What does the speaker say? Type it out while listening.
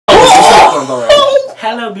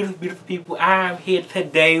Hello, beautiful, beautiful people. I'm here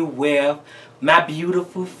today with my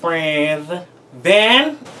beautiful friends,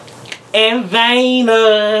 Vinn and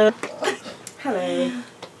Zana. Hello.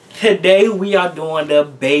 Today we are doing the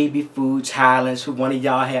baby food challenge. One of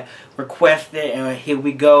y'all had requested, and here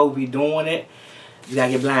we go. We doing it. You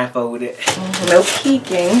gotta get blindfolded. No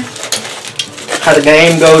peeking. How the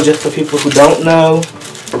game goes, just for people who don't know.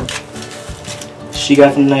 She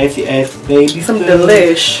got some nasty ass baby Some food.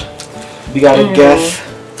 delish. We gotta guess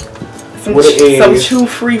what it is. Some chew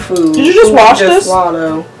free food. Did you just wash this?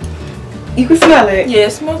 Swallow. You can smell it. Yeah,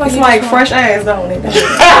 it smells like it's like fresh ass, don't it?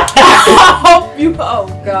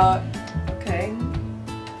 Oh God. Okay.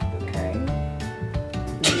 Okay.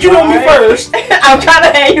 You want me first? I'm trying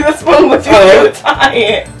to hand you the spoon, but you're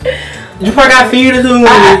trying. You probably got to feed it to me.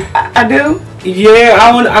 I do? Yeah,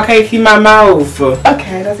 I can't see my mouth.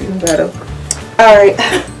 Okay, that's even better. Alright.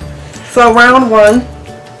 So round one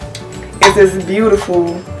is this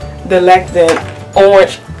beautiful, delectant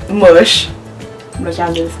orange mush. I'm gonna try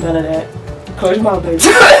to get a smell of that. Close your mouth, baby. I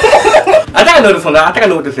think I know this one. I think I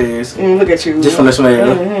know what this is. Look at you. Just from the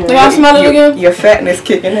smell. Do y'all smell it again? Your fatness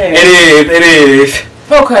kicking in. It is.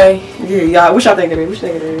 Okay. Yeah, y'all. What y'all think it is? What you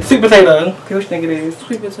think it is? Sweet potato. Okay, what you think it is?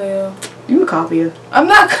 Sweet potato. You a copy her. I'm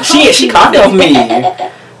not copying. She copied off me.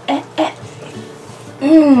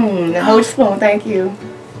 Now hold your spoon. Thank you.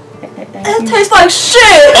 It tastes like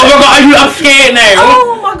shit. Oh my God, I'm scared now.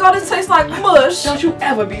 Oh my God, it tastes like mush. Don't you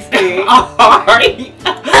ever be scared. Alright.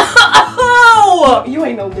 Oh! You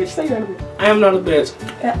ain't no bitch. Say you ain't no bitch. I am not a bitch.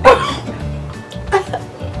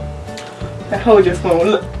 Now hold your spoon.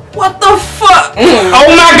 Look. What the fuck? Oh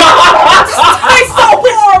my God. This tastes so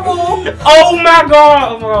horrible. Oh my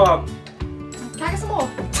God. Can I get some more?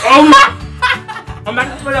 Oh my. I'm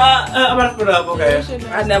about to split up. I'm about to split up. Okay.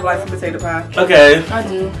 I never liked sweet potato pie. Okay. I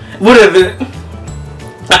do. What is it?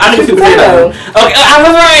 I think it's sweet potato. Okay, I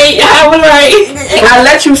was right. I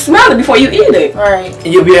let you smell it before you eat it. Alright.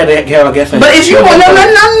 You'll be able to get a guess. But if you want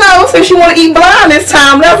no, since you want to eat blind this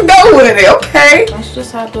time, let's go with it, okay? That's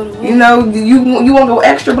just how I thought it was. You know, you want to go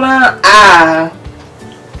extra blind?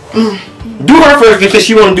 Do her first because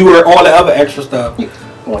she want to do her all the other extra stuff.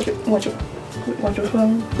 Want your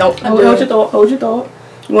spoon? Don't hold your thought. Hold your thought.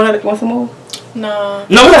 You want some more? Nah.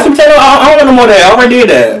 No, that's sweet potato. I don't want no more of that. I already did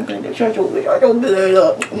that.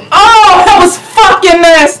 Oh, that was fucking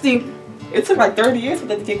nasty. It took like 30 years for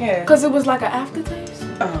that to kick in. Cause it was like an aftertaste.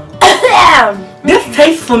 Oh. This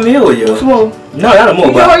tastes familiar. Come on. No, not a more.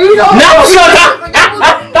 You know. No, stop.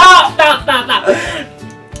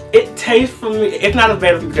 It tastes familiar. It's not as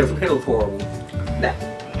bad as because it was horrible.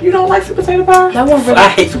 You don't like sweet potato pie? That one really. I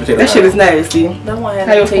hate sweet potato pie. That shit is nasty. That one had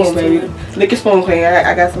Have your a taste spoon, to baby. it. Lick your spoon clean.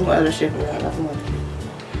 I got some other shit for you. I got some other shit.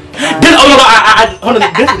 This, oh my God, hold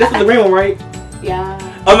on. This is the green one, right?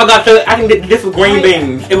 Yeah. Oh my God, so I think this was green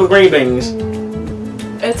beans. It was green beans.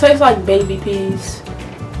 It tastes like baby peas.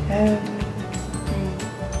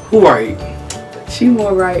 Who right? She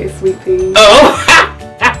more right. It's sweet peas. Oh.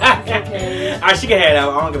 Okay. Alright, she can have that.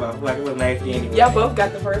 I don't give a fuck. It was nasty anyway. Y'all both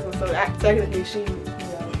got the first one, so technically she.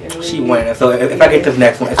 She won. So if I get this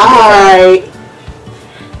next one, it's alright.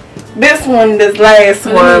 This one, this last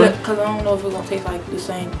one. Cause I don't know if it's gonna taste like the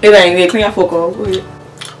same. It ain't. Yeah, clean your fork off. Go ahead.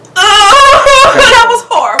 Oh, that was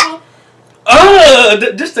horrible.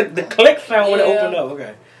 Just the click sound when it opened up.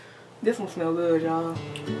 Okay. This one smell good, y'all.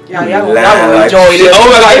 Y'all gonna enjoy this. Oh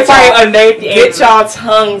my God, it's like a nasty. Get y'all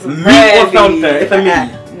tongues meat ready. or something. It's a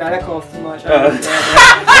meat. No, that costs too much. That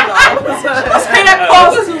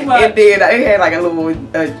costs too much. It did. It had like a little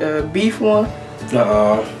beef one.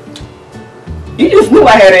 You just knew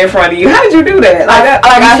I had it in front of you. How did you do that? Like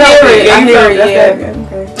I hear it. I hear it. Yeah.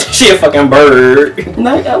 Okay. She a fucking bird.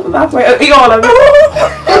 No, that was not right. Eat all of it.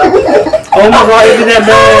 Oh my God, is that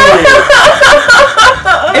bad?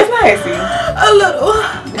 It's nasty. A little.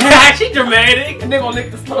 She dramatic. And they gonna lick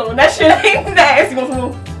the spoon. That shit ain't nasty. You want some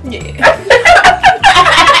more? Yeah.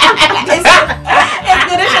 It's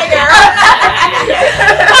good as shit, girl.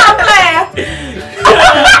 I'm playing.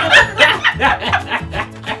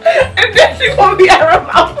 And then she gonna be out of her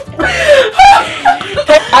mouth.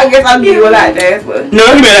 I guess I'll give you a lot dance, but No,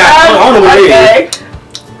 you better. I don't know what it is.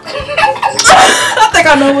 I think I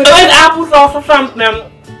know what it is. It's applesauce or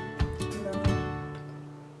something.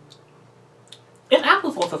 It's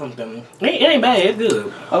applesauce or something. It ain't bad. It's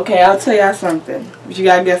good. okay, I'll tell y'all something. But you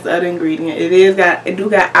gotta guess the other ingredient. It do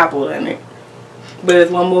got apple in it, but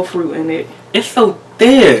there's one more fruit in it. It's so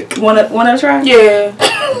thick. Wanna try? Yeah.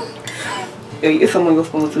 It's someone go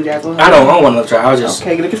spoon too, Jack. I don't want to try. I was just.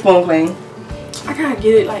 Okay, lick your spoon clean. I gotta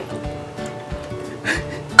get it like.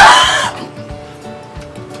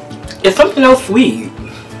 It's something else sweet.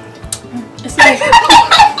 It's like.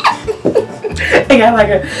 They got like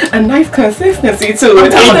a nice consistency to it.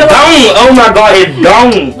 It don't. Oh my god, it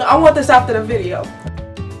don't. I want this after the video.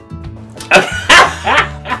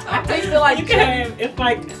 I'm tasting like You can. It's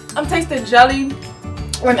like I'm tasting jelly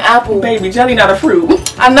and apple. Baby, jelly not a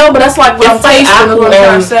fruit. I know, but that's like what I'm It's like tasting. Is what I'm apple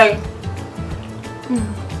trying to say.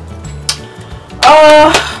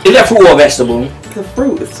 is that fruit or vegetable? It's a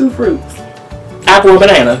fruit. It's two fruits. Apple or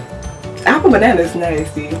banana? Apple banana is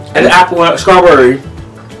nasty. And apple and strawberry.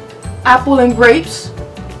 Apple and grapes.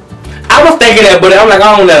 I was thinking that, but I'm like,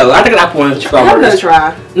 I don't know. I think apple and Have strawberry. another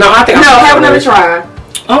try. No, I think No, apple have another strawberry.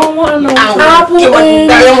 try. I don't want to know. Apple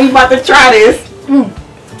and We about to try this.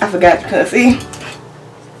 I forgot you couldn't see.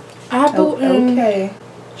 apple and Okay.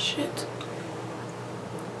 shit.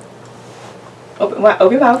 Open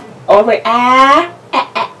your mouth. All the way. Apple.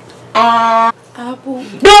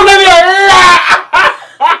 Don't let me laugh.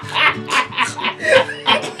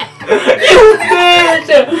 You bitch.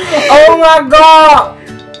 Oh my god.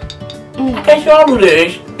 I can't swallow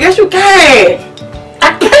this. Yes, you can.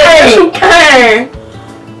 I Yes, you can't.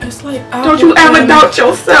 can. It's like apple. Don't you ever and- doubt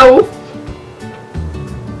yourself.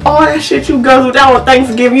 All that shit you go through down on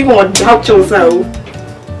Thanksgiving, you gonna doubt yourself.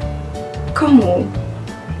 Come on.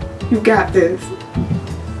 You got this.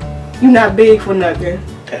 You not big for nothing.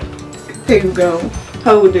 Here you go.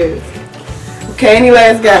 Hold this. Okay, any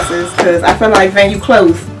last guesses? Cause I feel like Vinn, you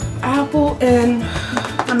close. Apple and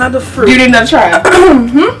another fruit. You need another try.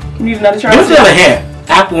 You need another try. What's the other hand?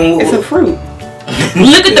 Apple and It's a fruit.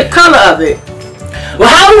 Look at the color of it. well,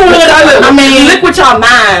 how do you look at it? I mean, look with your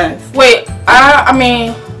minds. Wait, I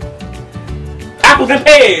mean, Apples and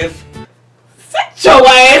pears. Sit your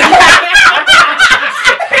ass.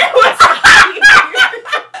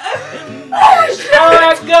 Oh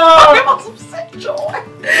my god.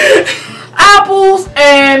 apples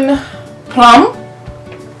and plum.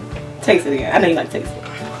 Taste it again. I know you like to taste it.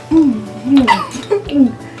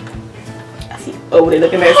 I see. Oh, they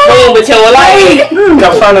looking at spoon with your light. I'm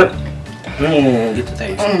trying to get the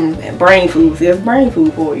taste. And brain food. See, it's brain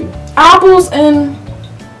food for you. Apples and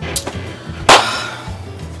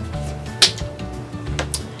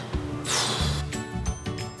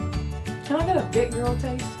can I get a big girl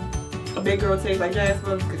taste? A big girl tastes like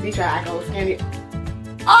Jasper because he try to act all skinny.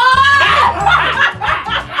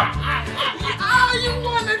 Oh, you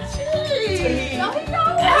want to cheat?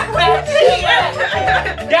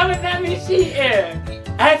 That means cheating.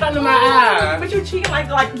 I had something in my eye. But you cheating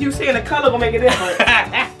like you seeing the color gonna make a difference.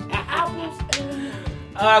 Apples and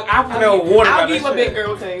Apple and water. I'll give you a big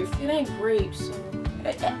girl taste. it ain't grapes. So.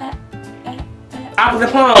 Apples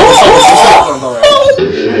and plums.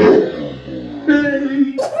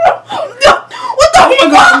 What the Oh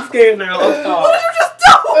my god, I'm scared now. I'm sorry.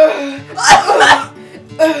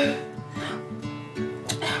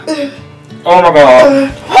 Oh my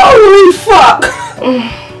god. Holy fuck!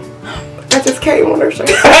 That just came on her shirt.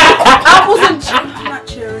 Apples and not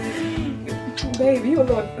cherries. Baby, you a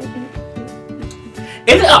little.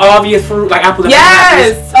 Is it an obvious fruit like apple and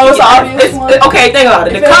Yes! Oh, it's Yeah, all. obvious one. Okay, think about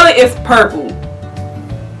it. The color is purple.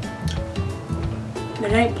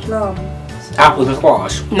 It ain't plum. apples and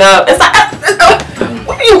squash? No, it's like.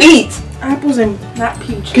 What do you eat? Apples and not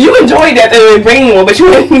peaches. Cause you enjoy that green one, but you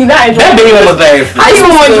not enjoy That big one was there. How you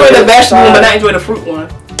gonna enjoy the vegetable one but not enjoy the fruit one?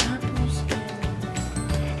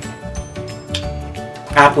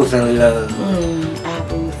 Apples and Apples and love.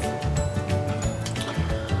 Apples.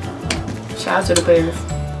 Shout out to the pears.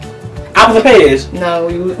 Apples and pears. No,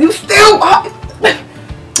 you still.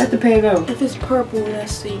 Let the pear go. if it's purple,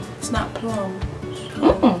 let's see. It's not plum.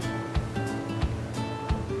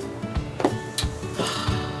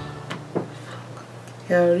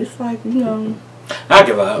 Yo, it's like, you know. I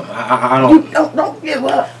give up. I don't. Don't give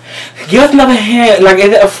up. Give us another hint. Like, is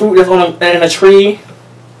it a fruit that's on in a tree?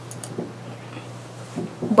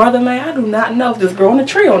 Brother, man, I do not know if this grow on a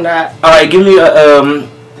tree or not. All right, give me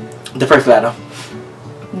the first letter.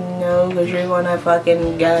 No, because you're gonna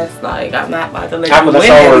fucking guess. Like, I'm not about to let Apples you and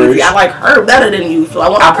win strawberries. anything. I like her better than you, so I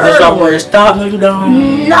want Apples and her to win. strawberries. Stop. No, you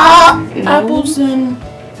don't. No. Apples and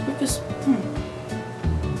if it's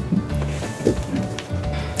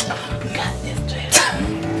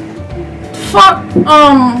fuck.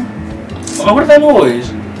 Oh, what is that noise?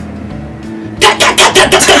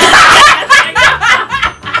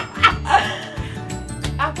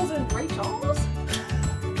 Apples and Rachel's.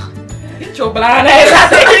 Get your blind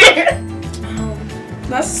ass out of here.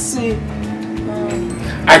 Let's see.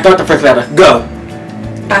 I thought the first letter. Go.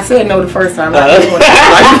 I said no the first time. Like,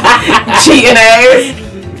 Cheating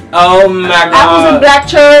ass. oh my god. Apples and black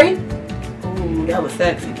cherry. Ooh, that was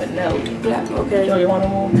sexy, but no. Black. Okay. Show you one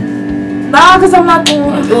more. Nah, cause I'm not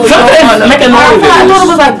doing. Something making I noises. thought it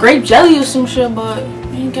was like grape jelly or some shit, but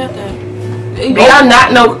I ain't got that. Do y'all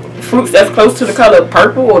not know fruits that's close to the color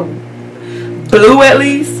purple or blue at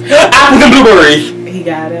least? Apples and blueberries. He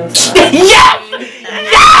got it. Yes!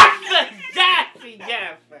 Yes! Yes!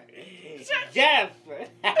 Yes! Yes!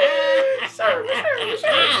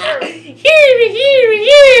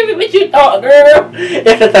 Hear me, what you thought, girl?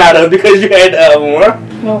 It's a title because you had the other one.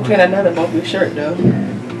 I'm gonna clean another bumpy shirt though.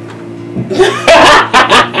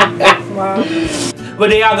 Wow. But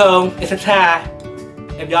there y'all go. It's a tie.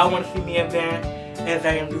 If y'all want to see me and Vinn and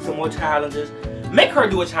Zana do some more challenges, make her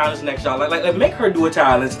do a challenge next, y'all. Like make her do a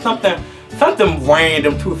challenge. Something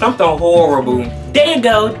random too. Something horrible. There you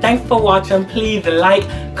go. Thanks for watching. Please like,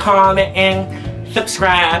 comment, and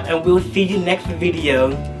subscribe. And we'll see you next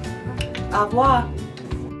video. Au revoir.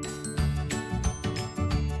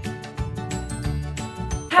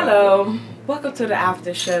 Hello. Welcome to the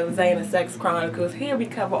after show, Zana Sex Chronicles. Here we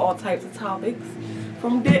cover all types of topics,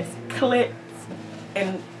 from dicks, clits,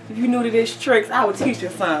 and if you're new to this tricks, I will teach you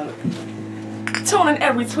some. Tune in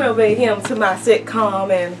every 12 a.m. to my sitcom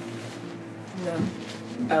and...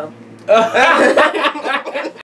 No. Oh.